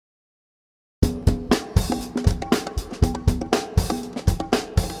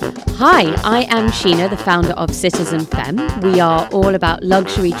Hi, I am Sheena, the founder of Citizen Femme. We are all about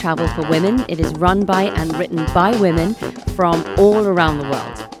luxury travel for women. It is run by and written by women from all around the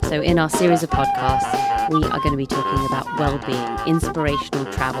world. So in our series of podcasts, we are going to be talking about well-being, inspirational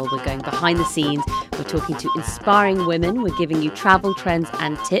travel. We're going behind the scenes. We're talking to inspiring women. We're giving you travel trends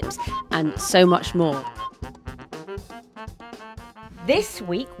and tips and so much more. This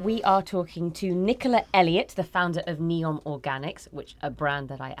week, we are talking to Nicola Elliott, the founder of Neom Organics, which a brand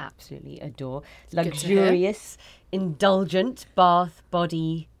that I absolutely adore. Luxurious, indulgent bath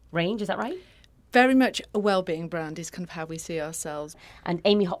body range. Is that right? Very much a well-being brand is kind of how we see ourselves. And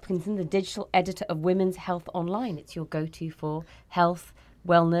Amy Hopkinson, the digital editor of Women's Health Online. It's your go-to for health,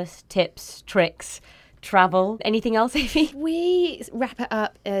 wellness, tips, tricks, travel. Anything else, Amy? We wrap it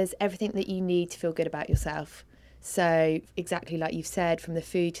up as everything that you need to feel good about yourself. So exactly like you've said, from the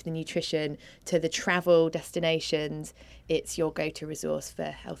food to the nutrition to the travel destinations, it's your go-to resource for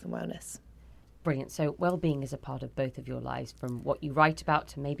health and wellness. Brilliant. So well-being is a part of both of your lives, from what you write about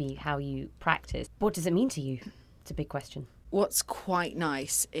to maybe how you practice. What does it mean to you? It's a big question. What's quite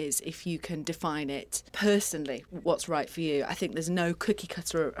nice is if you can define it personally, what's right for you. I think there's no cookie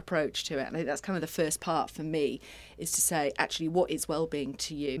cutter approach to it. And I think that's kind of the first part for me, is to say, actually, what is well-being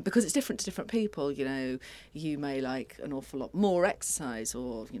to you? Because it's different to different people. You know, you may like an awful lot more exercise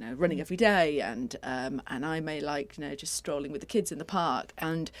or, you know, running every day. And I may like, you know, just strolling with the kids in the park.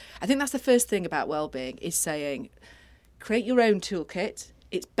 And I think that's the first thing about well-being, is saying, create your own toolkit.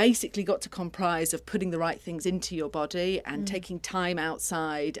 It's basically got to comprise of putting the right things into your body and taking time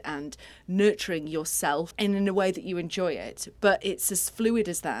outside and nurturing yourself in a way that you enjoy it. But it's as fluid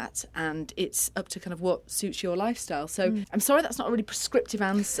as that, and it's up to kind of what suits your lifestyle. So I'm sorry that's not a really prescriptive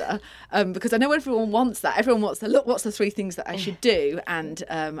answer, because I know everyone wants that. Everyone wants to look, what's the 3 things that I should do? And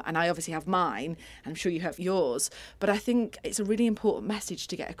I obviously have mine, and I'm sure you have yours. But I think it's a really important message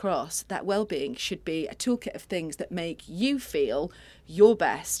to get across, that well-being should be a toolkit of things that make you feel your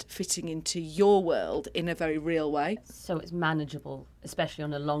best, fitting into your world in a very real way. So it's manageable, especially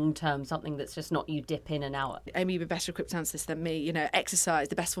on a long term, something that's just not you dip in and out. Amy, you'd be better equipped to answer this than me. You know, exercise,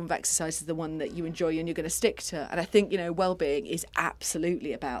 the best form of exercise is the one that you enjoy and you're going to stick to. And I think, you know, well-being is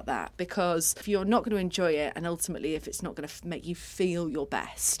absolutely about that, because if you're not going to enjoy it, and ultimately if it's not going to make you feel your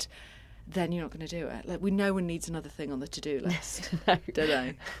best, then you're not going to do it. Like, no one needs another thing on the to-do list, No. do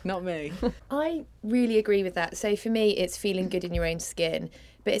they? Not me. I really agree with that. So for me, it's feeling good in your own skin,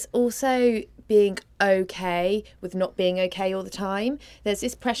 but it's also being okay with not being okay all the time. There's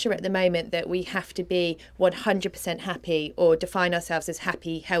this pressure at the moment that we have to be 100% happy or define ourselves as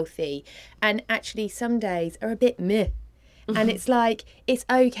happy, healthy. And actually some days are a bit meh. And it's like, it's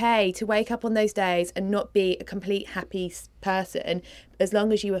okay to wake up on those days and not be a complete happy person, as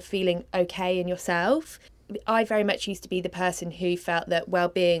long as you are feeling okay in yourself. I very much used to be the person who felt that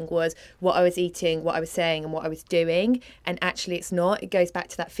well-being was what I was eating, what I was saying and what I was doing. And actually it's not. It goes back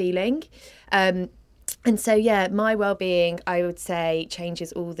to that feeling. And so, yeah, my well-being, I would say,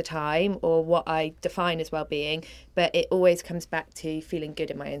 changes all the time, or what I define as well-being. But it always comes back to feeling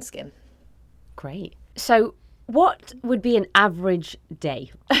good in my own skin. Great. So what would be an average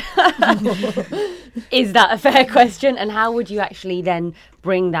day? Is that a fair question? And how would you actually then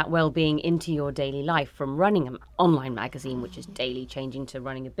bring that well-being into your daily life, from running an online magazine, which is daily, changing to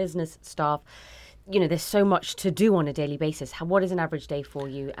running a business, staff? You know, there's so much to do on a daily basis. What is an average day for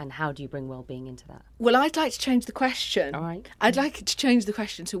you, and how do you bring well-being into that? Well, I'd like to change the question. All right. I'd like to change the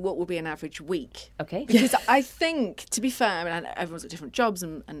question to what would be an average week. Okay. Because I think, to be fair, I mean, everyone's got different jobs,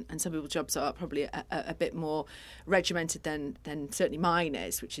 and some people's jobs are probably a bit more regimented than certainly mine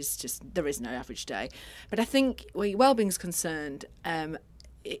is, which is just, there is no average day. But I think where your well-being's concerned,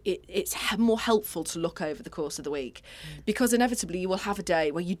 it's more helpful to look over the course of the week, because inevitably you will have a day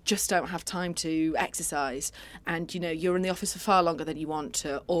where you just don't have time to exercise, and, you know, you're in the office for far longer than you want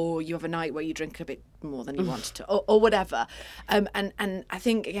to, or you have a night where you drink a bit more than you wanted to, or whatever. And I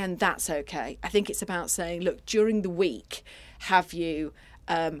think, again, that's okay. I think it's about saying, look, during the week, have you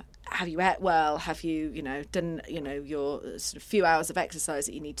ate well? Have you, you know, done, you know, your sort of few hours of exercise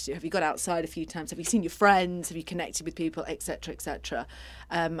that you need to do? Have you got outside a few times? Have you seen your friends? Have you connected with people, etc., etc.?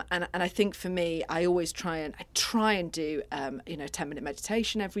 And I think for me, I always try and do, you know, 10-minute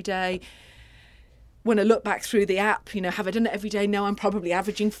meditation every day. When I look back through the app, you know, have I done it every day? No, I'm probably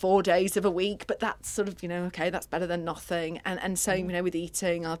averaging 4 days of a week, but that's sort of, you know, okay, that's better than nothing. And same, you know, with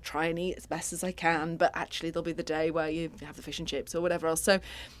eating, I'll try and eat as best as I can, but actually there'll be the day where you have the fish and chips or whatever else. So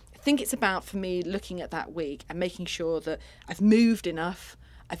I think it's about, for me, looking at that week and making sure that I've moved enough,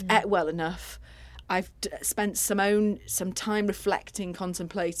 I've ate well enough, I've spent some time reflecting,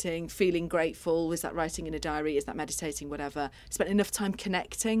 contemplating, feeling grateful. Is that writing in a diary? Is that meditating? Whatever. Spent enough time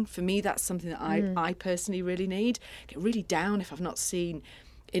connecting. For me, that's something that I personally really need. Get really down if I've not seen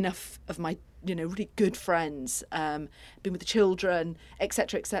enough of my, really good friends, been with the children,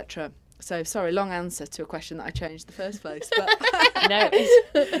 etc., etc. So, sorry, long answer to a question that I changed in the first place. But No,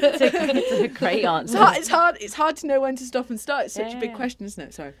 it's a great answer. It's hard to know when to stop and start. It's such a big question, isn't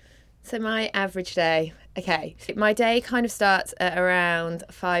it? Sorry. So my average day, okay, my day kind of starts at around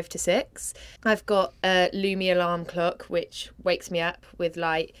 5 to 6. I've got a Lumia alarm clock, which wakes me up with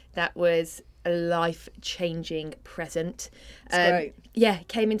light. That was a life-changing present. That's great. Yeah,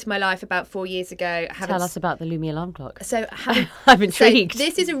 came into my life about 4 years ago. Tell us about the Lumia alarm clock. So I'm intrigued. So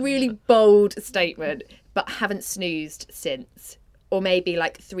this is a really bold statement, but haven't snoozed since. Or maybe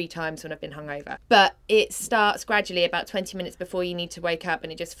like 3 times when I've been hungover. But it starts gradually about 20 minutes before you need to wake up,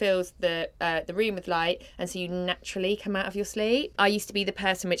 and it just fills the room with light, and so you naturally come out of your sleep. I used to be the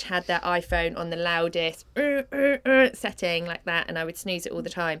person which had their iPhone on the loudest setting like that, and I would snooze it all the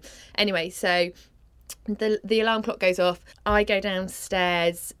time. Anyway, so the alarm clock goes off. I go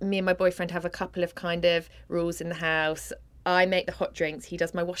downstairs. Me and my boyfriend have a couple of kind of rules in the house. I make the hot drinks. He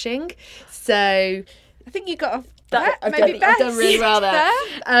does my washing. So I think you got off. I've done really well there.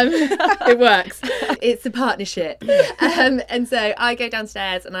 It works. It's a partnership. And so I go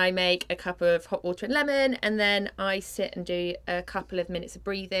downstairs and I make a cup of hot water and lemon, and then I sit and do a couple of minutes of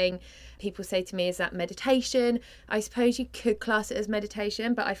breathing. People say to me, is that meditation? I suppose you could class it as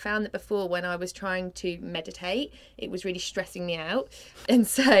meditation, but I found that before, when I was trying to meditate, it was really stressing me out. And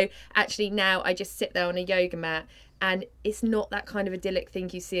so actually now I just sit there on a yoga mat. And it's not that kind of idyllic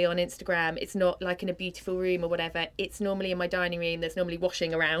thing you see on Instagram. It's not like in a beautiful room or whatever. It's normally in my dining room. There's normally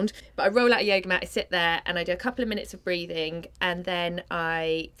washing around. But I roll out a yoga mat, I sit there, and I do a couple of minutes of breathing. And then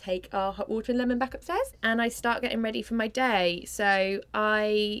I take our hot water and lemon back upstairs. And I start getting ready for my day. So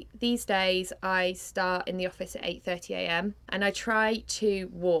these days, I start in the office at 8:30 a.m. And I try to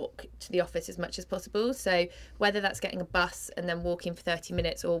walk to the office as much as possible. So whether that's getting a bus and then walking for 30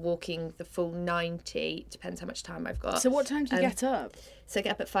 minutes or walking the full 90, depends how much time I've got. So what time do you get up? So I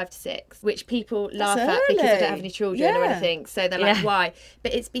get up at 5 to 6, which people laugh at because I don't have any children or anything. So they're like, why?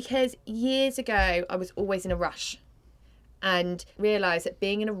 But it's because years ago I was always in a rush and realised that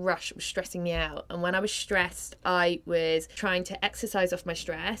being in a rush was stressing me out. And when I was stressed, I was trying to exercise off my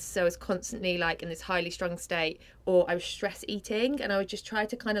stress. So I was constantly like in this highly strung state, or I was stress eating, and I would just try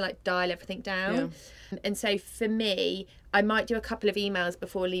to kind of like dial everything down. Yeah. And so for me, I might do a couple of emails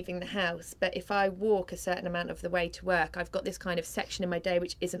before leaving the house, but if I walk a certain amount of the way to work, I've got this kind of section in my day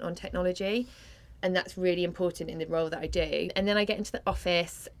which isn't on technology. And that's really important in the role that I do. And then I get into the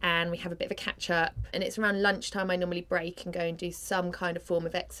office and we have a bit of a catch up. And it's around lunchtime I normally break and go and do some kind of form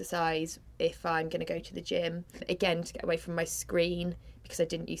of exercise if I'm going to go to the gym. Again, to get away from my screen, because I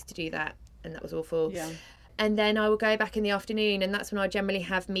didn't used to do that and that was awful. Yeah. And then I will go back in the afternoon, and that's when I generally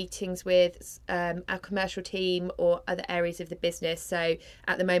have meetings with our commercial team or other areas of the business. So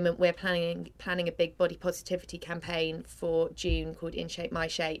at the moment, we're planning a big body positivity campaign for June called In Shape, My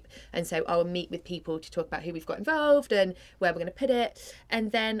Shape. And so I'll meet with people to talk about who we've got involved and where we're going to put it.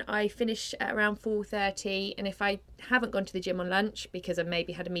 And then I finish at around 4:30. And if I haven't gone to the gym on lunch because I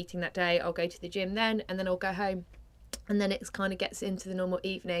maybe had a meeting that day, I'll go to the gym then, and then I'll go home. And then it kind of gets into the normal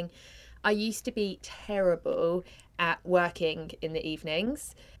evening. I used to be terrible at working in the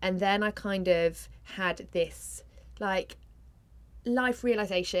evenings, and then I kind of had this like life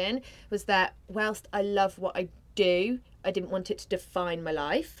realization was that whilst I love what I do, I didn't want it to define my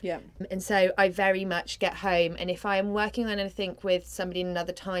life. Yeah. And so I very much get home, and if I am working on anything with somebody in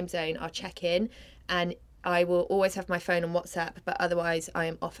another time zone, I'll check in, and I will always have my phone on WhatsApp, but otherwise I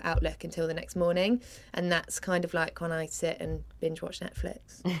am off Outlook until the next morning. And that's kind of like when I sit and binge watch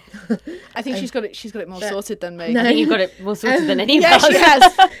Netflix. I think she's got it more sorted than me. No, I think you've got it more sorted than any of us. She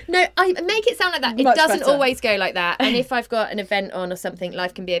has. No, I make it sound like that. It Much doesn't better. always go like that. And if I've got an event on or something,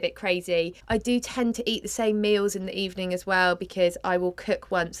 life can be a bit crazy. I do tend to eat the same meals in the evening as well, because I will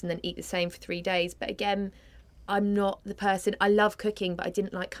cook once and then eat the same for 3 days. But again, I'm not the person. I love cooking, but I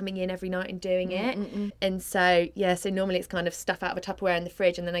didn't like coming in every night and doing it. And so, so normally it's kind of stuff out of a Tupperware in the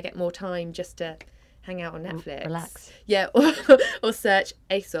fridge, and then I get more time just to hang out on Netflix. Relax. Yeah, or search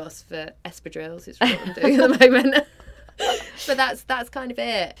ASOS for espadrilles is what I'm doing at the moment. But that's kind of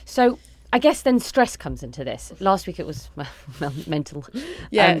it. So I guess then stress comes into this. Last week it was mental.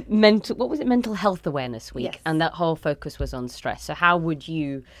 What was it? Mental Health Awareness Week. Yes. And that whole focus was on stress. So how would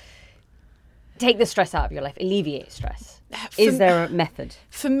you take the stress out of your life, alleviate stress? Is there a method?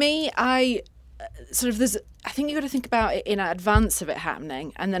 For me, I I think you've got to think about it in advance of it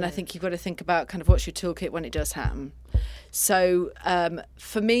happening, and then I think you've got to think about kind of what's your toolkit when it does happen. So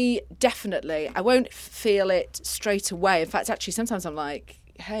for me, definitely, I won't feel it straight away. In fact, actually, sometimes I'm like,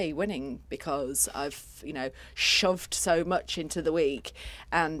 hey, winning, because I've, shoved so much into the week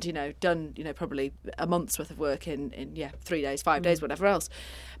and, done, probably a month's worth of work in 3 days, 5 days, whatever else.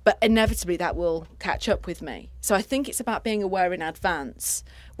 But inevitably that will catch up with me. So I think it's about being aware in advance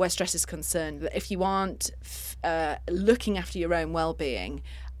where stress is concerned. That if you aren't looking after your own well-being,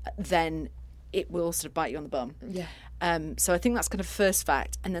 then it will sort of bite you on the bum. Yeah. So I think that's kind of first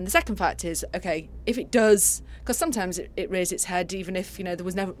fact. And then the second fact is, okay, if it does, because sometimes it rears its head, even if, there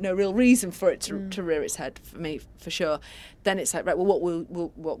was no real reason for it to rear its head, for me, for sure, then it's like, right, well,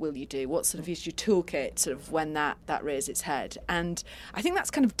 what will you do? What sort of is your toolkit sort of when that rears its head? And I think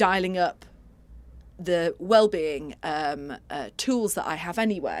that's kind of dialing up the well-being tools that I have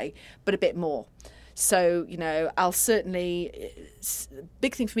anyway, but a bit more. So, I'll certainly,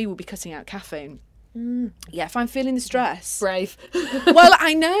 big thing for me will be cutting out caffeine. Yeah, if I'm feeling the stress. Brave. Well,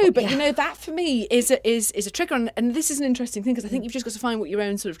 I know, but that for me is a trigger, and this is an interesting thing because I think you've just got to find what your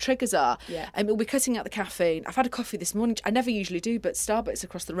own sort of triggers are. Yeah. And we'll be cutting out the caffeine. I've had a coffee this morning. I never usually do, but Starbucks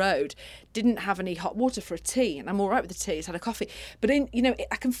across the road didn't have any hot water for a tea, and I'm all right with the tea. It's had a coffee, but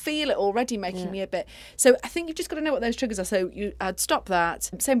I can feel it already making me a bit. So I think you've just got to know what those triggers are. So I'd stop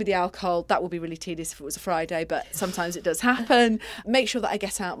that. Same with the alcohol. That would be really tedious if it was a Friday, but sometimes it does happen. Make sure that I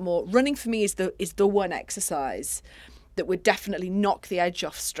get out more. Running for me is the one exercise that would definitely knock the edge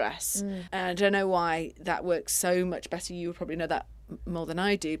off stress. And I don't know why that works so much better. You would probably know that more than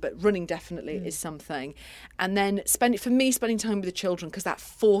I do, but running definitely is something. And then spending time with the children, because that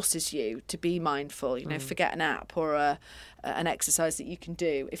forces you to be mindful. Forget an app or an exercise that you can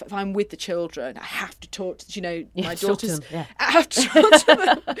do. If I'm with the children, I have to talk to my daughters. I have to talk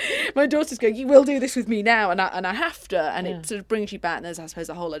to them. My daughters go, you will do this with me now, and I have to, and it sort of brings you back. And there's, I suppose,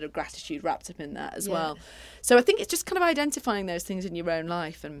 a whole load of gratitude wrapped up in that as well. So I think it's just kind of identifying those things in your own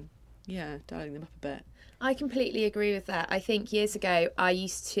life and dialing them up a bit. I completely agree with that. I think years ago I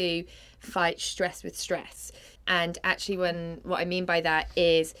used to fight stress with stress. And actually what I mean by that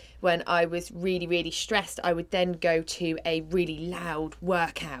is when I was really, really stressed, I would then go to a really loud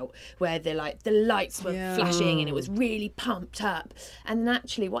workout where the lights were flashing and it was really pumped up. And then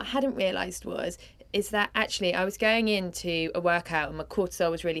actually what I hadn't realised is that actually I was going into a workout and my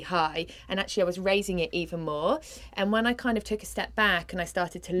cortisol was really high, and actually I was raising it even more. And when I kind of took a step back and I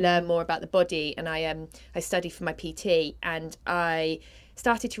started to learn more about the body, and I studied for my PT, and I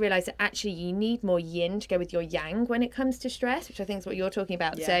started to realise that actually you need more yin to go with your yang when it comes to stress, which I think is what you're talking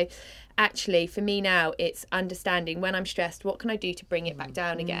about. Yeah. So actually for me now it's understanding when I'm stressed, what can I do to bring it back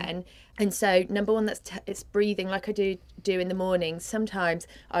down again. And so number one, it's breathing, like I do in the morning. Sometimes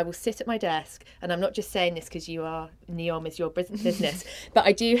I will sit at my desk, and I'm not just saying this because NEOM is your business, but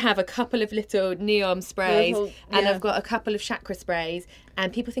I do have a couple of little NEOM sprays and I've got a couple of chakra sprays,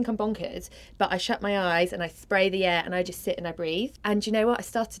 and people think I'm bonkers, but I shut my eyes and I spray the air and I just sit and I breathe. And you know what? I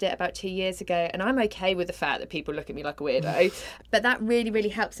started it about 2 years ago, and I'm okay with the fact that people look at me like a weirdo, but that really, really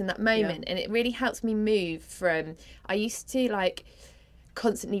helps in that moment. And it really helps me move from, I used to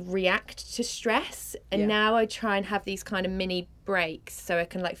constantly react to stress, and now I try and have these kind of mini breaks so I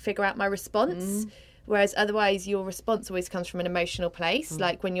can figure out my response. Whereas otherwise your response always comes from an emotional place,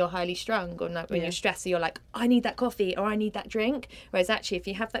 like when you're highly strung or when you're stressed, so you're like, I need that coffee or I need that drink. Whereas actually if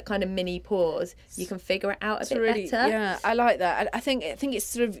you have that kind of mini pause, you can figure it out a bit better. Yeah, I like that. I think it's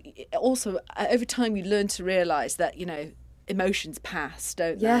sort of also over time you learn to realise that emotions pass,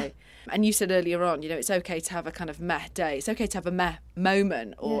 don't they? And you said earlier on, it's okay to have a kind of meh day. It's okay to have a meh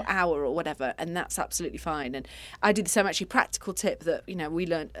moment or hour or whatever, and that's absolutely fine. And I did the same actually practical tip that, we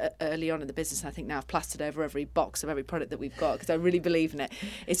learned early on in the business, and I think now I've plastered over every box of every product that we've got because I really believe in it.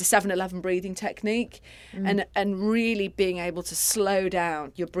 It's a 7-11 breathing technique and really being able to slow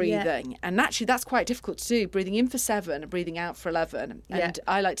down your breathing. And actually that's quite difficult to do, breathing in for 7 and breathing out for 11. And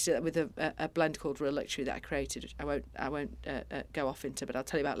I like to do that with a blend called Real Luxury that I created. I won't go off into, but I'll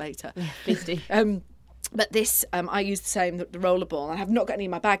tell you about later. Please do. But this, I use the same, the rollerball. I have not got any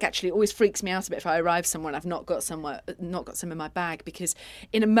in my bag. Actually, it always freaks me out a bit if I arrive somewhere and I've not got some in my bag, because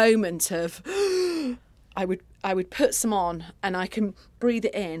in a moment of, I would put some on and I can breathe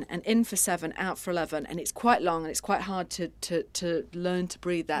it in for 7, out for 11, and it's quite long and it's quite hard to learn to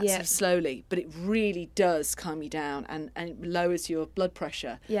breathe that sort of slowly, but it really does calm you down and it lowers your blood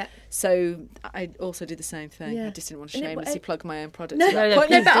pressure. Yeah. So I also do the same thing. I just didn't want to shamelessly plug my own product. No,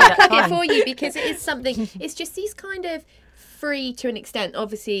 but I'll plug it for you because it is something. It's just these kind of free to an extent.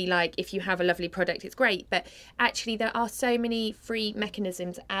 Obviously, like if you have a lovely product, it's great, but actually there are so many free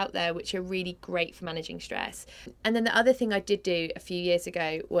mechanisms out there which are really great for managing stress. And then the other thing I did do a few years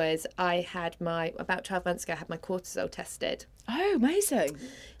ago was about 12 months ago, I had my cortisol tested. Oh, amazing.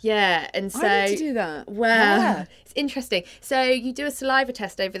 Yeah, and so I need to do that. Well, it's interesting. So you do a saliva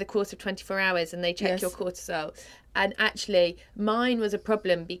test over the course of 24 hours and they check your cortisol. And actually, mine was a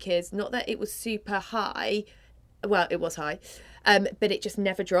problem because not that it was super high, well, it was high, but it just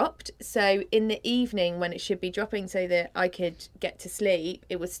never dropped. So in the evening when it should be dropping so that I could get to sleep,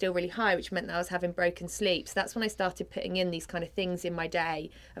 it was still really high, which meant that I was having broken sleep. So that's when I started putting in these kind of things in my day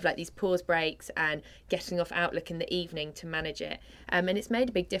of like these pause breaks and getting off Outlook in the evening to manage it. And it's made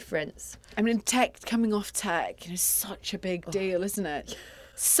a big difference. I mean, coming off tech, is such a big deal, isn't it?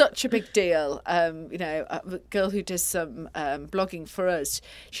 Such a big deal. A girl who does some blogging for us,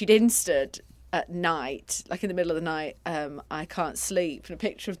 she'd Insta'd at night, like in the middle of the night, I can't sleep, and a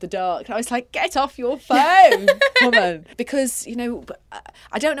picture of the dark. And I was like, get off your phone, woman. Because,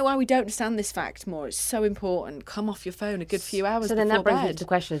 I don't know why we don't understand this fact more. It's so important. Come off your phone a good few hours before bed. So then that brings me to the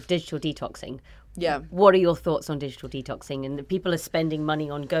question of digital detoxing. Yeah. What are your thoughts on digital detoxing? And the people are spending money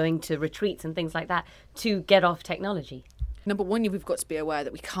on going to retreats and things like that to get off technology. Number one, we've got to be aware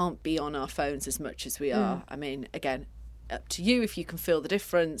that we can't be on our phones as much as we are. I mean, again, up to you if you can feel the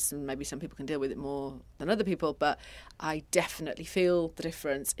difference, and maybe some people can deal with it more than other people, but I definitely feel the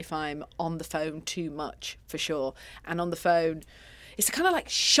difference if I'm on the phone too much, for sure. And on the phone, it's kind of like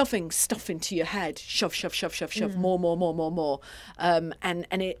shoving stuff into your head. Shove, more. And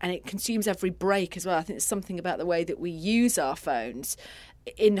it consumes every break as well. I think there's something about the way that we use our phones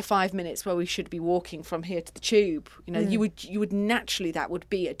in the 5 minutes where we should be walking from here to the tube. You would naturally, that would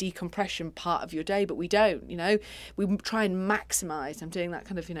be a decompression part of your day, but we don't. We try and maximize. I'm doing that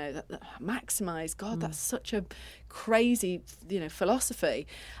kind of maximize. God, that's such a crazy philosophy.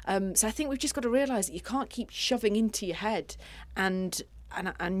 So I think we've just got to realize that you can't keep shoving into your head and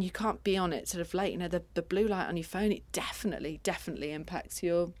you can't be on it sort of late. The blue light on your phone, it definitely impacts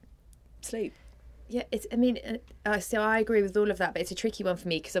your sleep. Yeah, so I agree with all of that, but it's a tricky one for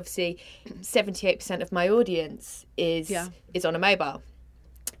me because obviously 78% of my audience is on a mobile.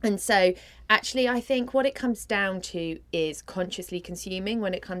 And so actually, I think what it comes down to is consciously consuming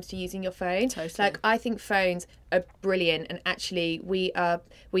when it comes to using your phone. Totally. Like, I think phones are brilliant, and actually we are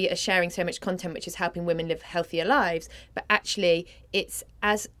sharing so much content which is helping women live healthier lives. But actually, it's,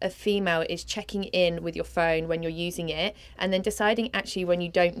 as a female, is checking in with your phone when you're using it and then deciding actually when you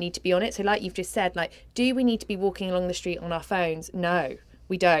don't need to be on it. So like you've just said, like, do we need to be walking along the street on our phones? No.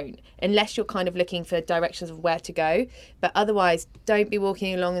 We don't, unless you're kind of looking for directions of where to go. But otherwise, don't be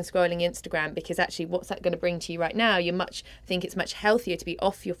walking along and scrolling Instagram, because actually what's that going to bring to you right now? I think it's much healthier to be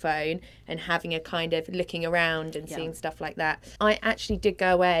off your phone and having a kind of looking around and seeing stuff like that. I actually did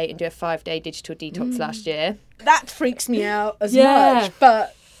go away and do a 5-day digital detox last year. That freaks me out as much,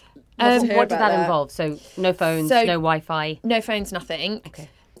 but what did that involve? So no phones, no Wi-Fi? No phones, nothing. Okay.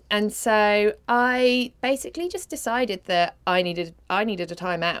 And so I basically just decided that I needed a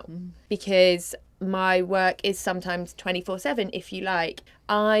time out because my work is sometimes 24/7, if you like.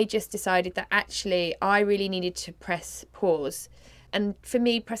 I just decided that actually I really needed to press pause. And for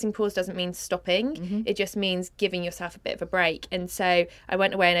me, pressing pause doesn't mean stopping. It just means giving yourself a bit of a break. And so I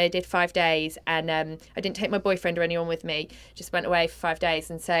went away and I did 5 days, and I didn't take my boyfriend or anyone with me, just went away for 5 days.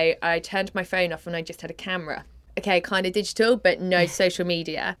 And so I turned my phone off and I just had a camera. Okay, kind of digital, but no social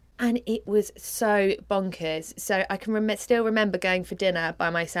media. And it was so bonkers. So I can still remember going for dinner by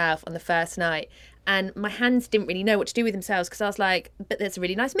myself on the first night, and my hands didn't really know what to do with themselves because I was like, but there's a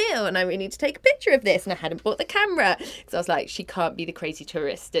really nice meal and I really need to take a picture of this, and I hadn't bought the camera because I was like, she can't be the crazy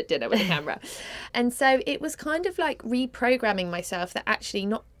tourist at dinner with a camera. And so it was kind of like reprogramming myself that actually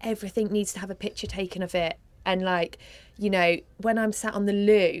not everything needs to have a picture taken of it. And like, when I'm sat on the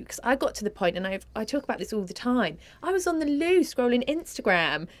loo, because I got to the point, and I talk about this all the time, I was on the loo scrolling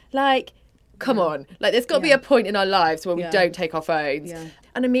Instagram. Like, come on. Like, there's got to be a point in our lives where we don't take our phones. Yeah.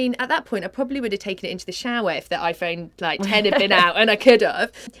 And I mean, at that point, I probably would have taken it into the shower if the iPhone 10 had been out, and I could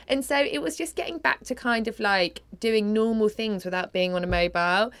have. And so it was just getting back to kind of like doing normal things without being on a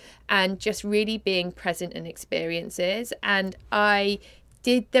mobile and just really being present in experiences. And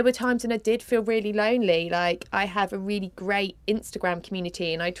there were times when I did feel really lonely. Like, I have a really great Instagram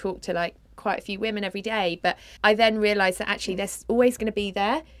community and I talk to like quite a few women every day, but I then realised that actually they're always going to be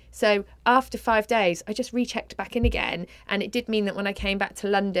there. So after 5 days, I just rechecked back in again. And it did mean that when I came back to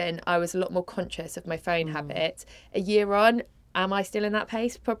London, I was a lot more conscious of my phone habits. A year on, am I still in that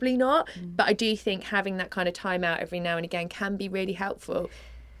pace? Probably not. But I do think having that kind of time out every now and again can be really helpful.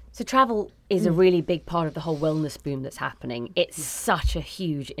 So travel is a really big part of the whole wellness boom that's happening. It's such a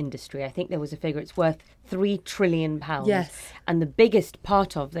huge industry. I think there was a figure, it's worth £3 trillion. Yes. And the biggest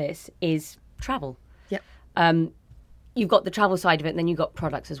part of this is travel. Yep. You've got the travel side of it, and then you've got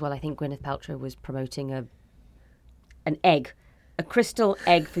products as well. I think Gwyneth Paltrow was promoting an egg, a crystal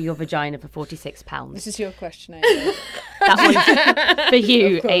egg for your vagina for £46. This is your question, Amy. That one's for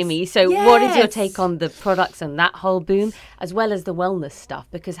you, Amy. So what is your take on the products and that whole boom, as well as the wellness stuff?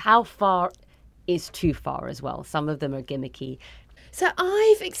 Because how far is too far as well? Some of them are gimmicky. So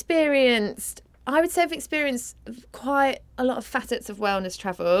I would say I've experienced quite a lot of facets of wellness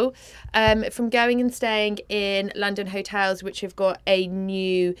travel, from going and staying in London hotels, which have got a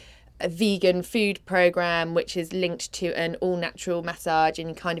new vegan food program, which is linked to an all-natural massage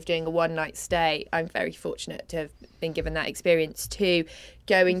and kind of doing a one-night stay. I'm very fortunate to have been given that experience, to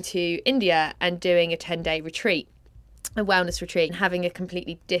going to India and doing a 10-day retreat, a wellness retreat, and having a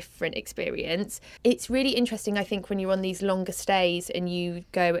completely different experience. It's really interesting, I think, when you're on these longer stays and you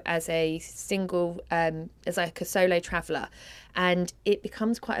go as a single, as like a solo traveller, and it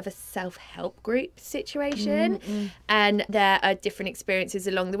becomes quite of a self-help group situation. And there are different experiences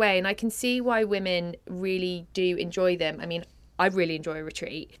along the way, and I can see why women really do enjoy them. I mean, I really enjoy a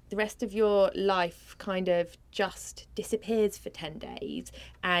retreat. The rest of your life kind of just disappears for 10 days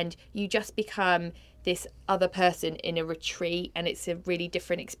and you just become this other person in a retreat, and it's a really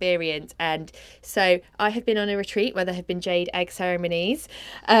different experience. And so I have been on a retreat where there have been jade egg ceremonies.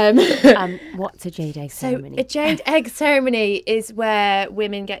 What's a jade egg ceremony? So a jade egg ceremony is where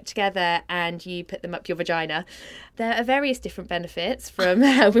women get together and you put them up your vagina. There are various different benefits from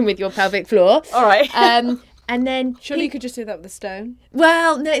helping with your pelvic floor. All right. And then Surely you could just do that with a stone.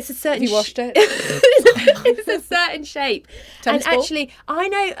 Well, no, it's a certain. Have you washed it? It's a certain shape. Tennis and ball? actually,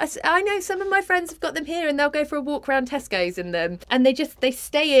 I know some of my friends have got them here, and they'll go for a walk around Tesco's in them, and they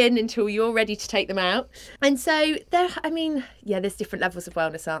stay in until you're ready to take them out. And so there's different levels of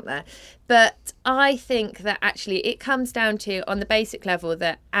wellness, aren't there? But I think that actually it comes down to, on the basic level,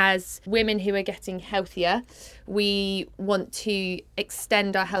 that as women who are getting healthier, we want to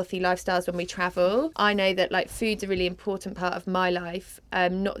extend our healthy lifestyles when we travel. I know that food's a really important part of my life.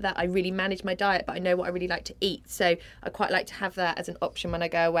 Not that I really manage my diet, but I know what I really like to eat. So I quite like to have that as an option when I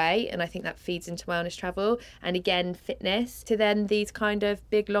go away. And I think that feeds into wellness travel. And again, fitness, to then these kind of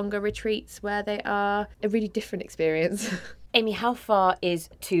big, longer retreats where they are a really different experience. Amy, how far is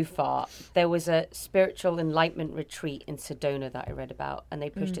too far? There was a spiritual enlightenment retreat in Sedona that I read about, and they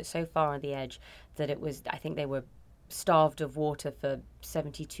pushed it so far on the edge that I think they were starved of water for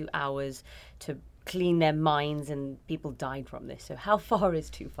 72 hours to clean their minds, and people died from this. So how far is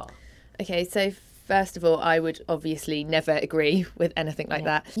too far? Okay, so first of all, I would obviously never agree with anything like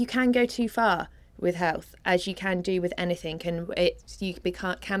that. You can go too far with health, as you can do with anything, and you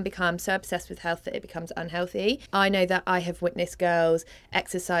can become so obsessed with health that it becomes unhealthy. I know that I have witnessed girls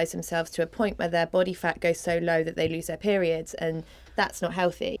exercise themselves to a point where their body fat goes so low that they lose their periods, and that's not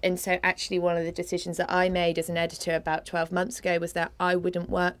healthy. And so actually one of the decisions that I made as an editor about 12 months ago was that I wouldn't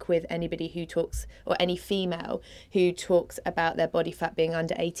work with anybody who talks, or any female who talks about their body fat being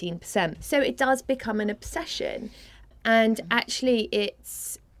under 18%. So it does become an obsession, and actually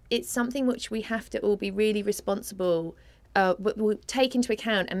it's something which we have to all be really responsible, we'll take into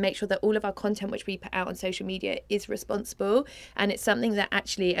account and make sure that all of our content which we put out on social media is responsible. And it's something that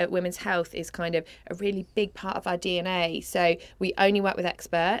actually at Women's Health is kind of a really big part of our DNA. So we only work with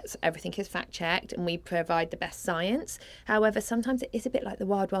experts, everything is fact checked, and we provide the best science. However, sometimes it is a bit like the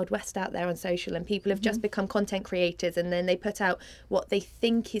wild, wild west out there on social, and people have just become content creators, and then they put out what they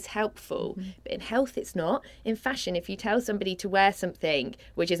think is helpful. But in health, it's not. In fashion, if you tell somebody to wear something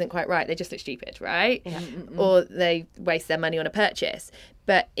which isn't quite right, they just look stupid, right? Or they waste their money on a purchase.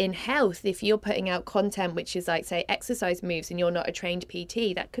 But in health, if you're putting out content which is like, say, exercise moves, and you're not a trained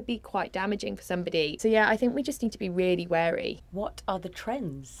PT, that could be quite damaging for somebody. So yeah, I think we just need to be really wary. What are the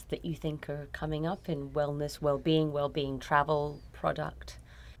trends that you think are coming up in wellness, well-being, travel, product?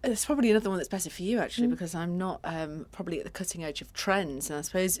 It's probably another one that's better for you, actually, because I'm not probably at the cutting edge of trends. And I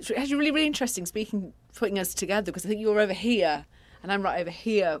suppose it's actually really, really interesting putting us together, because I think you're over here and I'm right over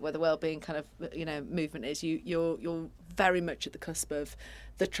here where the wellbeing kind of, movement is. You're very much at the cusp of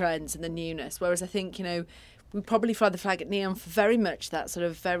the trends and the newness. Whereas I think, we probably fly the flag at Neon for very much that sort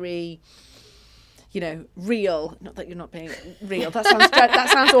of very, real, not that you're not being real, that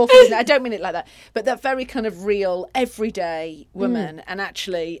sounds awful, isn't it? I don't mean it like that, but that very kind of real, everyday woman. And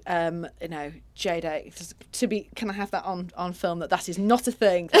actually, Jade Egg, can I have that on film, that is not a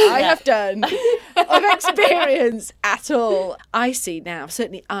thing that I have done of experience at all. I see now,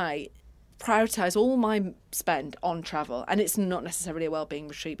 certainly prioritise all my spend on travel. And it's not necessarily a wellbeing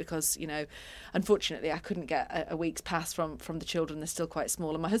retreat because, you know, unfortunately I couldn't get a week's pass from the children. They're still quite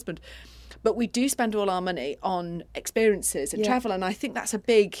small, and my husband. But we do spend all our money on experiences and travel. And I think that's a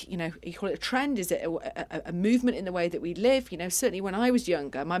big, you know, you call it a trend. Is it a movement in the way that we live? You know, certainly when I was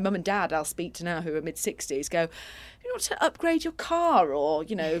younger, my mum and dad, I'll speak to now, who are mid-60s, go, you want to upgrade your car or,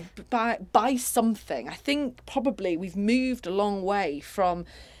 you know, buy something. I think probably we've moved a long way from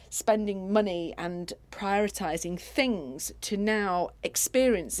spending money and prioritising things to now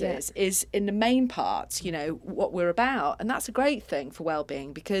experiences is in the main part, you know, what we're about. And that's a great thing for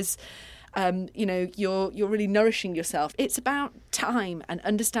well-being because you know, you're really nourishing yourself. It's about time and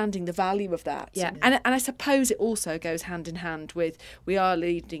understanding the value of that. Yeah. And I suppose it also goes hand in hand with we are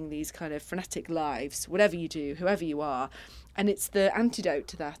leading these kind of frenetic lives, whatever you do, whoever you are. And it's the antidote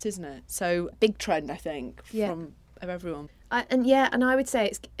to that, isn't it? So big trend, I think, from everyone. And I would say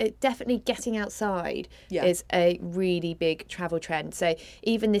it's definitely getting outside is a really big travel trend. So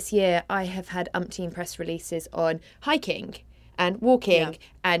even this year, I have had umpteen press releases on hiking and walking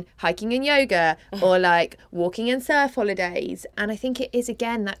and hiking and yoga or like walking and surf holidays. And I think it is,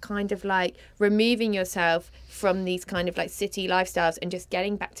 again, that kind of like removing yourself from these kind of like city lifestyles and just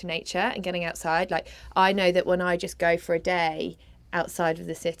getting back to nature and getting outside. Like I know that when I just go for a day outside of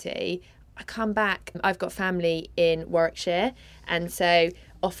the city, I come back, I've got family in Warwickshire, and so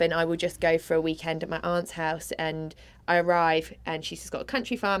often I will just go for a weekend at my aunt's house, and I arrive and she's just got a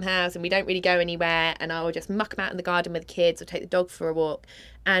country farmhouse and we don't really go anywhere, and I will just muck about in the garden with the kids or take the dog for a walk.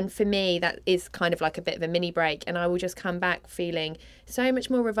 And for me, that is kind of like a bit of a mini break, and I will just come back feeling so much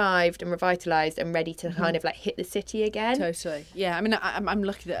more revived and revitalised and ready to kind of like hit the city again. Totally. Yeah, I mean, I'm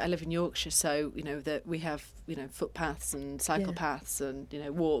lucky that I live in Yorkshire, so, you know, that we have, you know, footpaths and cycle paths and, you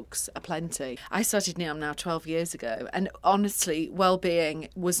know, walks aplenty. I started Neom now 12 years ago, and honestly, well-being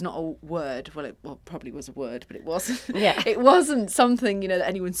was not a word. Well, it probably was a word, but it wasn't. It wasn't something, you know, that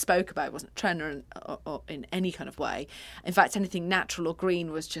anyone spoke about. It wasn't a trend or in any kind of way. In fact, anything natural or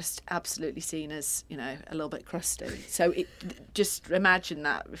green was just absolutely seen as, you know, a little bit crusty. So just imagine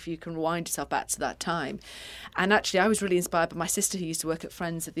that if you can rewind yourself back to that time. And actually, I was really inspired by my sister who used to work at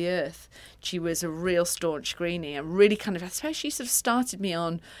Friends of the Earth. She was a real staunch greenie and really kind of, I suppose she sort of started me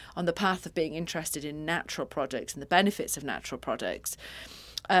on the path of being interested in natural products and the benefits of natural products.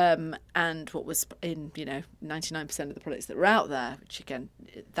 And what was in, you know, 99% of the products that were out there, which again,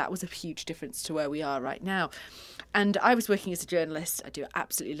 that was a huge difference to where we are right now. And I was working as a journalist. I do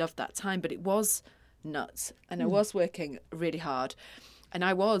absolutely love that time, but it was nuts. And I was working really hard. And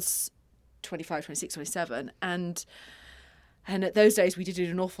I was 25, 26, 27. And at those days, we did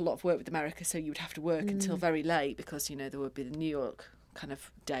an awful lot of work with America. So you would have to work until very late because, you know, there would be the New York kind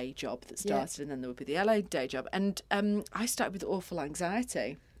of day job that started and then there would be the LA day job. And I started with awful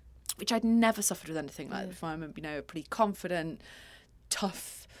anxiety, which I'd never suffered with anything like that before. I'm, you know, a pretty confident,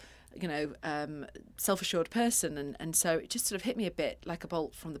 tough, you know, self-assured person. And so it just sort of hit me a bit like a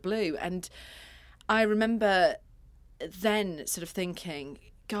bolt from the blue. And I remember then sort of thinking,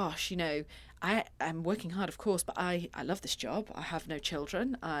 gosh, you know, I'm working hard, of course, but I love this job. I have no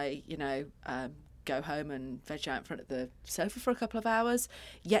children. I, you know, go home and veg out in front of the sofa for a couple of hours,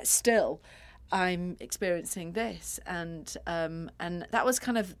 yet still I'm experiencing this. And that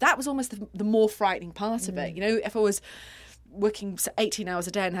was almost the more frightening part of it. You know, if I was working 18 hours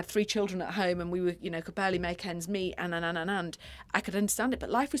a day and had 3 children at home and we were, you know, could barely make ends meet and I could understand it, but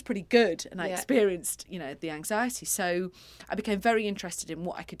life was pretty good and I experienced, you know, the anxiety. So I became very interested in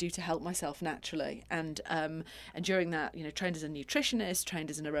what I could do to help myself naturally. And during that, you know, trained as a nutritionist, trained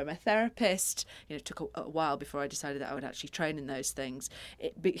as an aromatherapist. You know, it took a while before I decided that I would actually train in those things.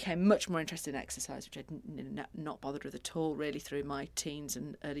 It became much more interested in exercise, which I'd not bothered with at all really through my teens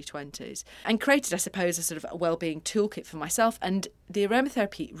and early 20s. And created, I suppose, a sort of a wellbeing toolkit for myself. And the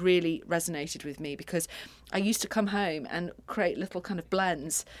aromatherapy really resonated with me because I used to come home and create little kind of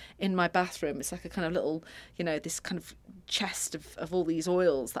blends in my bathroom. It's like a kind of little, you know, this kind of chest of all these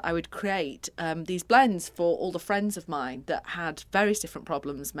oils that I would create, these blends for all the friends of mine that had various different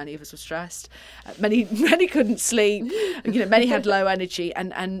problems. Many of us were stressed. Many couldn't sleep. You know, many had low energy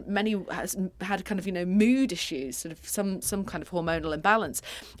and many had kind of, you know, mood issues, sort of some kind of hormonal imbalance.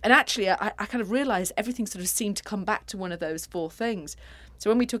 And actually, I kind of realised everything sort of seemed to come back to one of those 4 things. So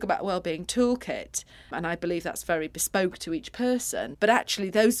when we talk about wellbeing toolkit, and I believe that's very bespoke to each person, but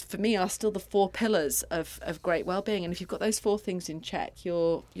actually those for me are still the 4 pillars of great wellbeing. And if you've got those 4 things in check,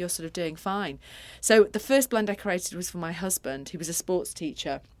 you're sort of doing fine. So the first blend I created was for my husband, who was a sports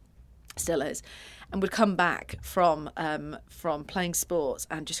teacher. still is, and would come back from playing sports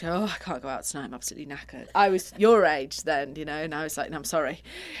and just go, oh, I can't go out tonight, I'm absolutely knackered. I was your age then, you know, and I was like, no, I'm sorry,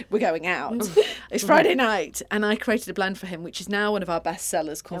 we're going out. It's Friday night. And I created a blend for him, which is now one of our best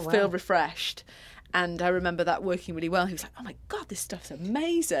sellers, called Feel Refreshed. And I remember that working really well. He was like, oh my God, this stuff's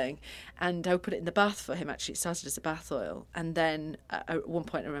amazing. And I would put it in the bath for him. Actually, it started as a bath oil. And then at one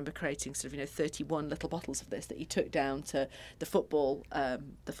point I remember creating sort of, 31 little bottles of this that he took down to the football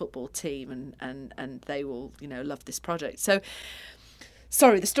team. And they will, love this project. So,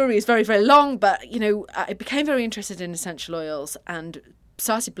 sorry, the story is very, very long. But, I became very interested in essential oils and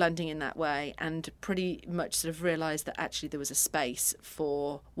started blending in that way, and pretty much sort of realised that actually there was a space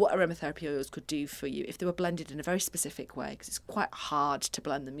for what aromatherapy oils could do for you if they were blended in a very specific way, because it's quite hard to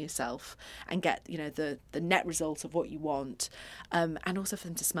blend them yourself and get the net result of what you want, and also for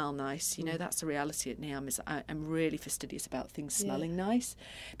them to smell nice. That's the reality at Neom, is I'm really fastidious about things smelling nice,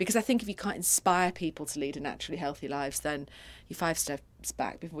 because I think if you can't inspire people to lead a naturally healthy lives, then you're 5 steps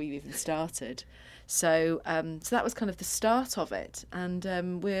back before you even started. So that was kind of the start of it,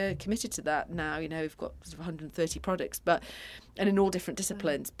 and we're committed to that now. We've got sort of 130 products, and in all different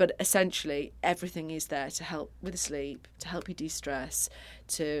disciplines. But essentially, everything is there to help with the sleep, to help you de-stress,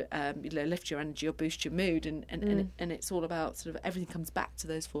 to lift your energy or boost your mood, and it's all about sort of everything comes back to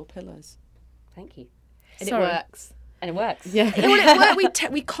those 4 pillars. Thank you. And it works. And it works. Yeah.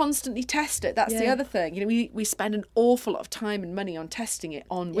 We constantly test it. That's the other thing. We spend an awful lot of time and money on testing it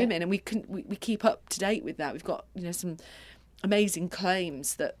on women, and we keep up to date with that. We've got some amazing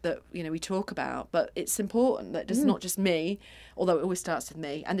claims that we talk about, but it's important that it's not just me, although it always starts with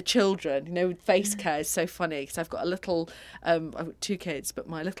me and the children. Face care is so funny, because I've got a little I've got 2 kids, but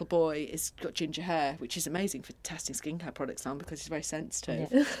my little boy has got ginger hair, which is amazing for testing skincare products on, because he's very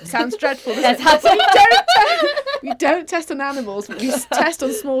sensitive. Sounds dreadful, doesn't it? We don't test on animals, but we test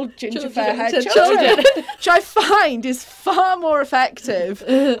on small ginger fair-haired children, which I find is far more effective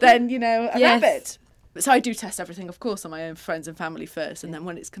than a rabbit. So I do test everything, of course, on my own friends and family first, and then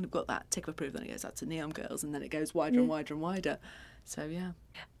when it's kind of got that tick of approval, then it goes out to Neom girls, and then it goes wider and wider and wider. So, yeah.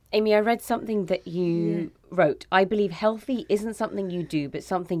 Amy, I read something that you wrote. I believe healthy isn't something you do, but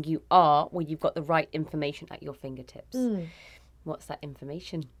something you are, where you've got the right information at your fingertips. What's that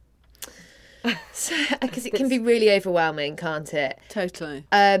information? Because it can be really overwhelming, can't it? Totally.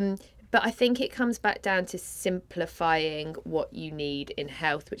 But I think it comes back down to simplifying what you need in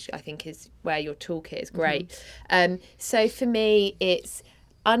health, which I think is where your toolkit is great. So for me, it's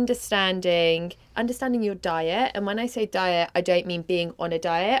understanding your diet. And when I say diet, I don't mean being on a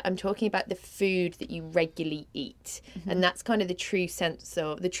diet. I'm talking about the food that you regularly eat. And that's kind of the true sense,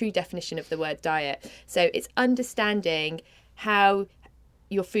 or the true definition of the word diet. So it's understanding how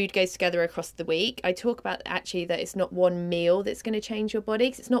your food goes together across the week. I talk about actually that it's not one meal that's going to change your body,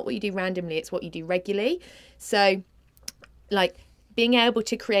 because it's not what you do randomly, it's what you do regularly. So like being able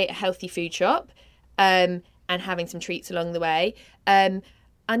to create a healthy food shop, and having some treats along the way,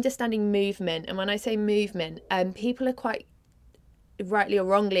 understanding movement. And when I say movement, people are quite rightly or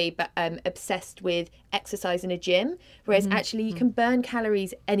wrongly, but obsessed with exercise in a gym, whereas actually you can burn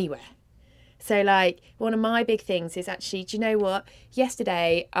calories anywhere. So like one of my big things is actually, do you know what?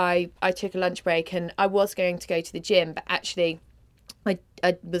 Yesterday I took a lunch break and I was going to go to the gym, but actually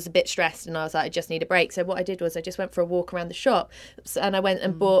I was a bit stressed and I was like, I just need a break. So what I did was I just went for a walk around the shop, and I went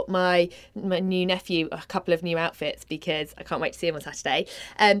and bought my new nephew a couple of new outfits, because I can't wait to see him on Saturday.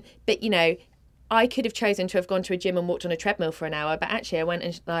 But I could have chosen to have gone to a gym and walked on a treadmill for an hour, but actually I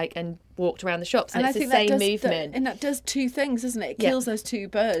went and walked around the shops, and it's the same movement. And that does 2 things, doesn't it? It kills those 2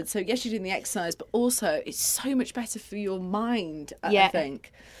 birds. So yes, you're doing the exercise, but also it's so much better for your mind, I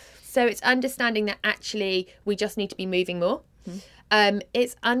think. So it's understanding that actually we just need to be moving more.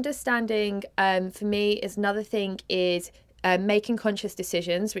 It's understanding, for me, is another thing is making conscious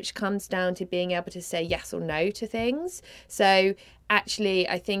decisions, which comes down to being able to say yes or no to things. So actually,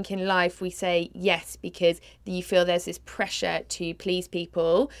 I think in life we say yes because you feel there's this pressure to please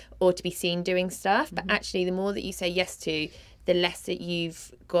people or to be seen doing stuff. But actually, the more that you say yes to, the less that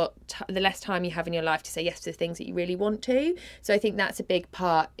you've got, the less time you have in your life to say yes to the things that you really want to. So I think that's a big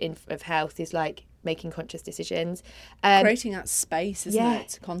part of health, is like making conscious decisions, creating that space, isn't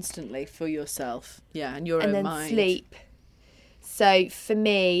it, constantly for yourself, and your own mind. And then sleep. So for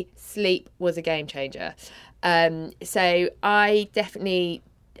me, sleep was a game changer. So I definitely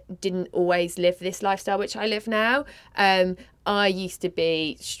didn't always live this lifestyle which I live now. I used to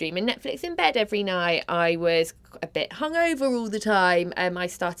be streaming Netflix in bed every night. I was a bit hungover all the time. I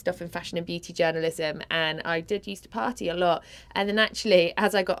started off in fashion and beauty journalism, and I did used to party a lot. And then actually,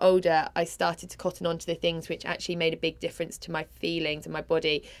 as I got older, I started to cotton on to the things which actually made a big difference to my feelings and my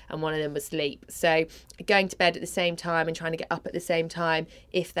body, and one of them was sleep. So going to bed at the same time and trying to get up at the same time,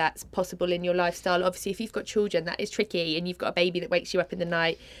 if that's possible in your lifestyle. Obviously, if you've got children, that is tricky, and you've got a baby that wakes you up in the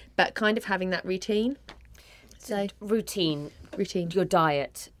night, but kind of having that routine. So Routine, your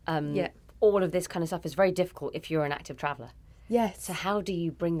diet, all of this kind of stuff is very difficult if you're an active traveller. Yes. So how do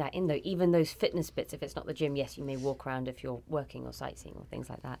you bring that in, though? Even those fitness bits, if it's not the gym, yes, you may walk around if you're working or sightseeing or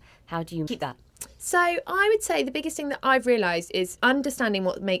things like that. How do you keep that? So I would say the biggest thing that I've realised is understanding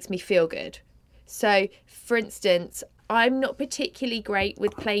what makes me feel good. So, for instance, I'm not particularly great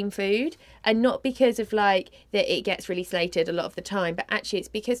with plain food, and not because of like that it gets really slated a lot of the time, but actually it's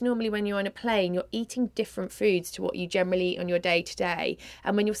because normally when you're on a plane, you're eating different foods to what you generally eat on your day to day.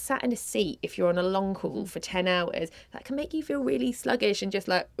 And when you're sat in a seat, if you're on a long haul for 10 hours, that can make you feel really sluggish and just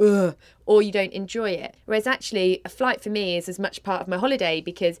like, ugh, or you don't enjoy it. Whereas actually a flight for me is as much part of my holiday,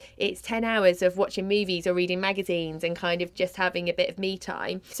 because it's 10 hours of watching movies or reading magazines and kind of just having a bit of me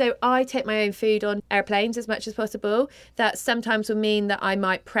time. So I take my own food on airplanes as much as possible. That sometimes will mean that I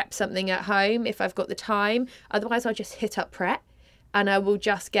might prep something at home if I've got the time. Otherwise, I'll just hit up Pret and I will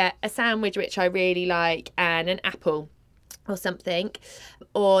just get a sandwich which I really like and an apple or something.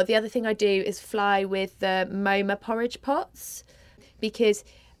 Or the other thing I do is fly with the MoMA porridge pots, because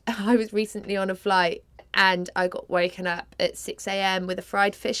I was recently on a flight and I got woken up at 6 a.m. with a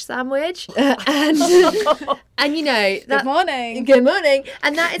fried fish sandwich. And you know, that, Good morning.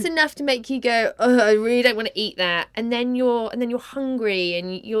 And that is enough to make you go, oh, I really don't want to eat that. And then you're hungry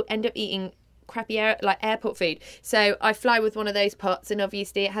and you'll end up eating crappy airport food. So I fly with one of those pots, and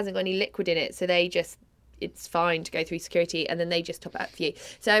obviously it hasn't got any liquid in it, so it's fine to go through security, and then they just top it up for you.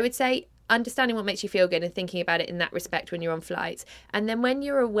 So I would say understanding what makes you feel good and thinking about it in that respect when you're on flights. And then when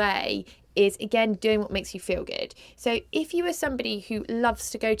you're away is, again, doing what makes you feel good. So if you are somebody who loves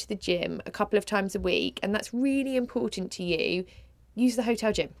to go to the gym a couple of times a week, and that's really important to you, use the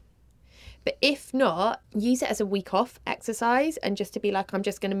hotel gym. But if not, use it as a week off exercise, and just to be like, I'm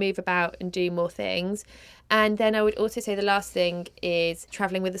just going to move about and do more things. And then I would also say the last thing is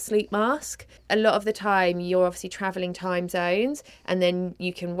travelling with a sleep mask. A lot of the time you're obviously travelling time zones, and then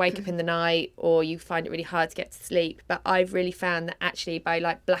you can wake up in the night or you find it really hard to get to sleep. But I've really found that actually by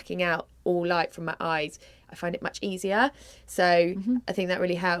like blacking out all light from my eyes, I find it much easier. So I think that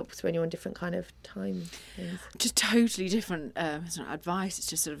really helps when you're on different kind of time things. Just totally different it's not advice, it's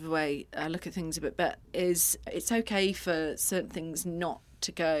just sort of the way I look at things a bit, but it's okay for certain things not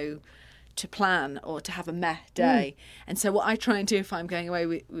to go to plan or to have a meh day. And so what I try and do if I'm going away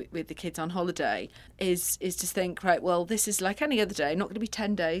with the kids on holiday is to think, right, well, this is like any other day, not going to be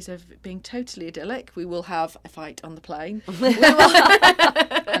 10 days of it being totally idyllic. We will have a fight on the plane.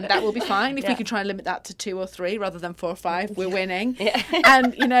 And that will be fine. If we can try and limit that to 2 or 3 rather than 4 or 5, we're winning.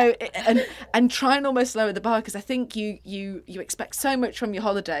 And, you know, and try and almost lower the bar, because I think you expect so much from your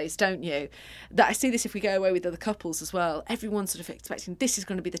holidays, don't you? That I see this if we go away with other couples as well. Everyone's sort of expecting this is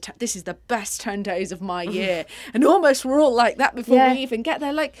going to be this is the best 10 days of my year. And almost we're all like that before we even get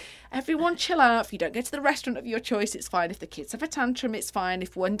there. Like, everyone chill out. If you don't go to the restaurant of your choice, it's fine. If the kids have a tantrum, it's fine.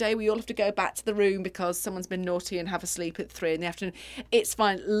 If one day we all have to go back to the room because someone's been naughty and have a sleep at 3 in the afternoon, it's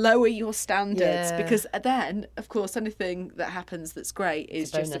fine. Lower your standards, because then, of course, anything that happens that's great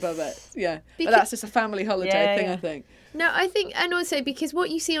is just above it. Yeah. But that's just a family holiday thing, I think. No, I think, and also because what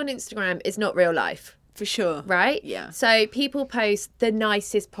you see on Instagram is not real life. For sure. Right? Yeah. So people post the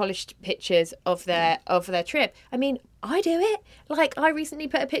nicest polished pictures of their trip. I mean, I do it. Like, I recently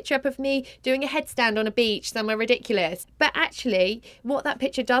put a picture up of me doing a headstand on a beach somewhere ridiculous. But actually, what that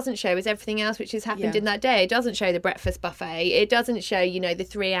picture doesn't show is everything else which has happened in that day. It doesn't show the breakfast buffet. It doesn't show, you know, the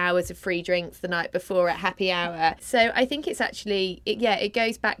 3 hours of free drinks the night before at happy hour. So I think it's actually, it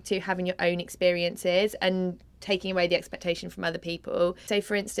goes back to having your own experiences and taking away the expectation from other people. So,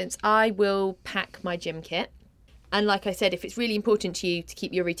 for instance, I will pack my gym kit. And like I said, if it's really important to you to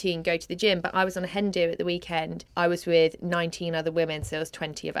keep your routine, go to the gym. But I was on a hen do at the weekend. I was with 19 other women, so there was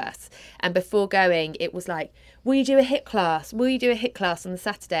 20 of us. And before going, it was like, will you do a HIIT class? Will you do a HIIT class on the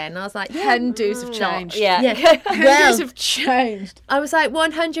Saturday? And I was like, hen do's have changed. Hen do's have changed. I was like,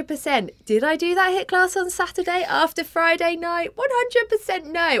 100%. Did I do that HIIT class on Saturday after Friday night? 100%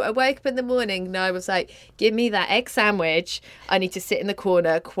 no. I woke up in the morning and I was like, give me that egg sandwich. I need to sit in the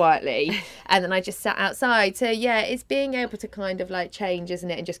corner quietly. And then I just sat outside. So yeah, it's being able to kind of like change, isn't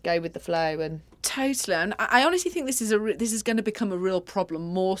it, and just go with the flow. And totally, and I honestly think this is going to become a real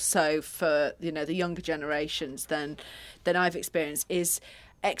problem, more so for the younger generations than I've experienced, is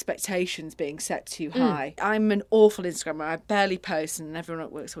expectations being set too high. I'm an awful Instagrammer. I barely post, and everyone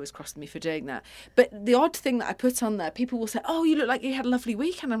at work's always crossing me for doing that. But the odd thing that I put on there, people will say, "Oh, you look like you had a lovely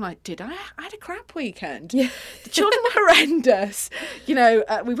weekend." I'm like, "Did I? I had a crap weekend." Yeah. The children were horrendous. We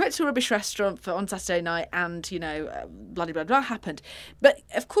went to a rubbish restaurant on Saturday night, and blah blah blah happened. But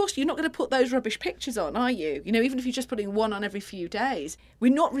of course, you're not going to put those rubbish pictures on, are you? Even if you're just putting one on every few days,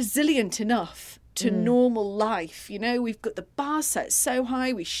 we're not resilient enough to normal life. We've got the bar set so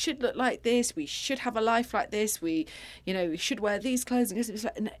high. We should look like this. We should have a life like this. We should wear these clothes.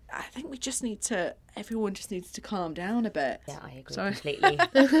 And I think everyone just needs to calm down a bit. Yeah, I agree completely.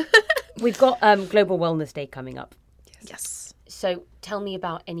 We've got Global Wellness Day coming up. Yes. So tell me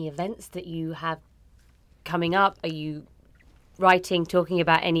about any events that you have coming up. Are you writing, talking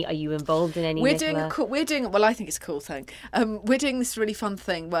about any? Are you involved in any? Well, I think it's a cool thing. We're doing this really fun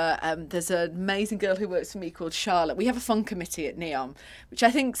thing where there's an amazing girl who works for me called Charlotte. We have a fun committee at NEOM, which I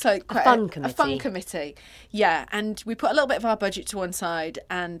think's like quite a fun committee. Yeah, and we put a little bit of our budget to one side,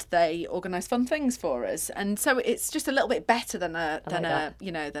 and they organise fun things for us. And so it's just a little bit better than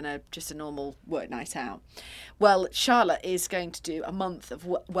just a normal work night out. Well, Charlotte is going to do a month of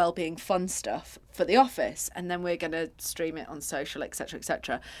wellbeing fun stuff for the office, and then we're going to stream it on social, etc.,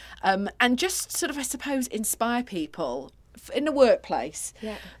 etc., and just sort of, I suppose, inspire people in the workplace.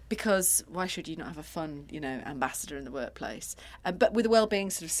 Yeah. Because why should you not have a fun, ambassador in the workplace? But with a wellbeing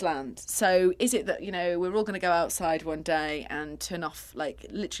sort of slant. So is it that, we're all going to go outside one day and turn off, like,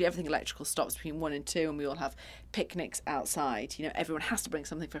 literally everything electrical stops between 1 and 2, and we all have picnics outside? Everyone has to bring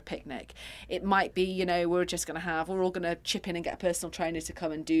something for a picnic. It might be, we're all going to chip in and get a personal trainer to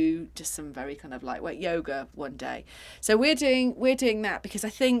come and do just some very kind of lightweight yoga one day. So we're doing that because I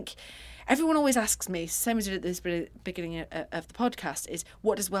think everyone always asks me, same as at the beginning of the podcast, is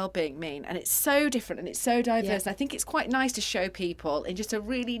what does well-being mean? And it's so different and it's so diverse. Yeah. And I think it's quite nice to show people in just a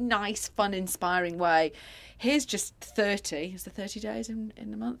really nice, fun, inspiring way. Here's just 30. Is there 30 days in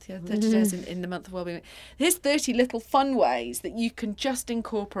the month? Yeah, 30 days in the month of wellbeing. Here's 30 little fun ways that you can just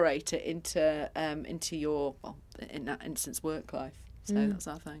incorporate it into your, in that instance, work life. So that's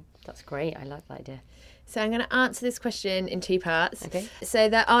our thing. That's great. I like that idea. So I'm going to answer this question in 2 parts. Okay. So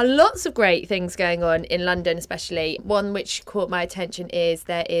there are lots of great things going on in London, especially. One which caught my attention is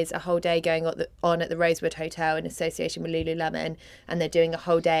there is a whole day going on at the Rosewood Hotel in association with Lululemon, and they're doing a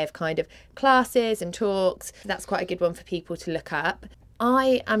whole day of kind of classes and talks. That's quite a good one for people to look up.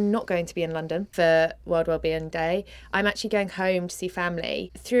 I am not going to be in London for World Wellbeing Day. I'm actually going home to see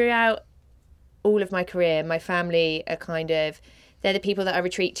family. Throughout all of my career, my family are kind of... they're the people that I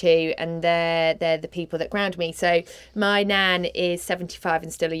retreat to, and they're the people that ground me. So my nan is 75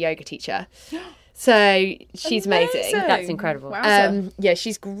 and still a yoga teacher. So she's amazing. That's incredible. Wow. Yeah,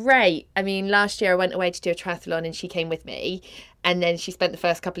 she's great. I mean, last year I went away to do a triathlon and she came with me. And then she spent the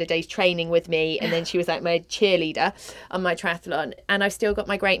first couple of days training with me. And then she was like my cheerleader on my triathlon. And I've still got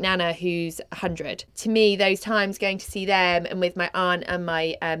my great nana who's 100. To me, those times going to see them and with my aunt and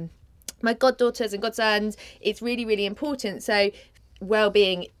my goddaughters and godsons, it's really, really important. So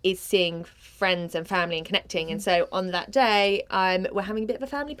well-being is seeing friends and family and connecting, and so on that day we're having a bit of a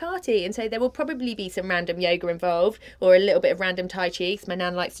family party, and so there will probably be some random yoga involved or a little bit of random tai chi, because my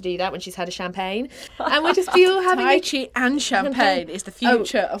nan likes to do that when she's had a champagne, and we'll just be all having tai chi and champagne is the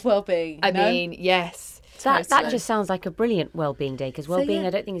future of well-being. I mean, yes. That just sounds like a brilliant well-being day, because well-being, I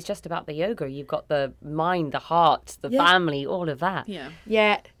don't think, is just about the yoga. You've got the mind, the heart, the family, all of that.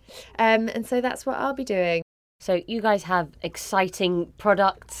 Yeah. And so that's what I'll be doing. So you guys have exciting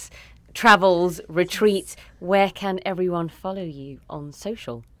products, travels, retreats. Where can everyone follow you on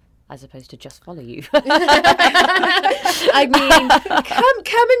social, as opposed to just follow you? I mean,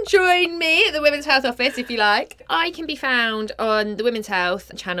 come and join me at the Women's Health office if you like. I can be found on the Women's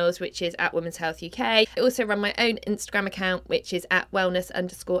Health channels, which is at Women's Health UK. I also run my own Instagram account, which is at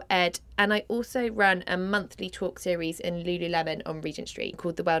wellness_ed. And I also run a monthly talk series in Lululemon on Regent Street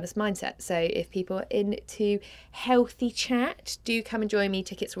called The Wellness Mindset. So if people are into healthy chat, do come and join me.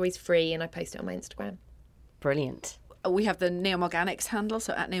 Tickets are always free, and I post it on my Instagram. Brilliant. We have the NEOM Organics handle,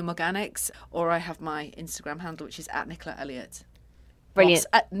 so at NEOM Organics, or I have my Instagram handle, which is at Nicola Elliott. Brilliant.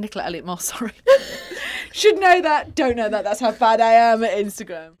 Moss, at Nicola Elliott Moss, sorry. Should know that, don't know that. That's how bad I am at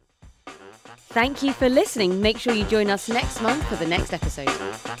Instagram. Thank you for listening. Make sure you join us next month for the next episode.